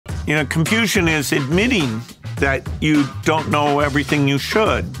Confusion is admitting that you don't know everything you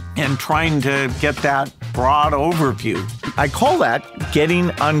should and trying to get that broad overview. I call that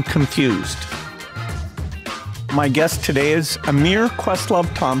getting unconfused. My guest today is Amir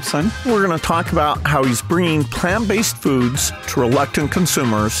Questlove Thompson. We're going to talk about how he's bringing plant-based foods to reluctant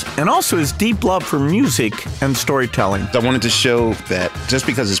consumers and also his deep love for music and storytelling. I wanted to show that just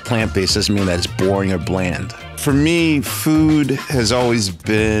because it's plant-based doesn't mean that it's boring or bland. For me, food has always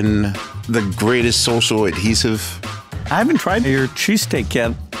been the greatest social adhesive. I haven't tried your cheesesteak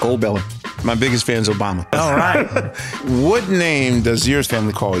yet. Gold belly. My biggest fan is Obama. All right. What name does your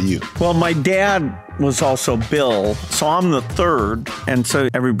family call you? Well, my dad was also Bill, so I'm the third, and so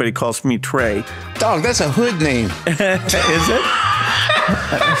everybody calls me Trey. Dog, that's a hood name. Is it?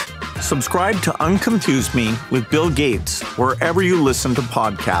 Subscribe to Unconfuse Me with Bill Gates wherever you listen to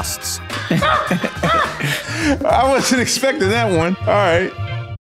podcasts. I wasn't expecting that one. All right.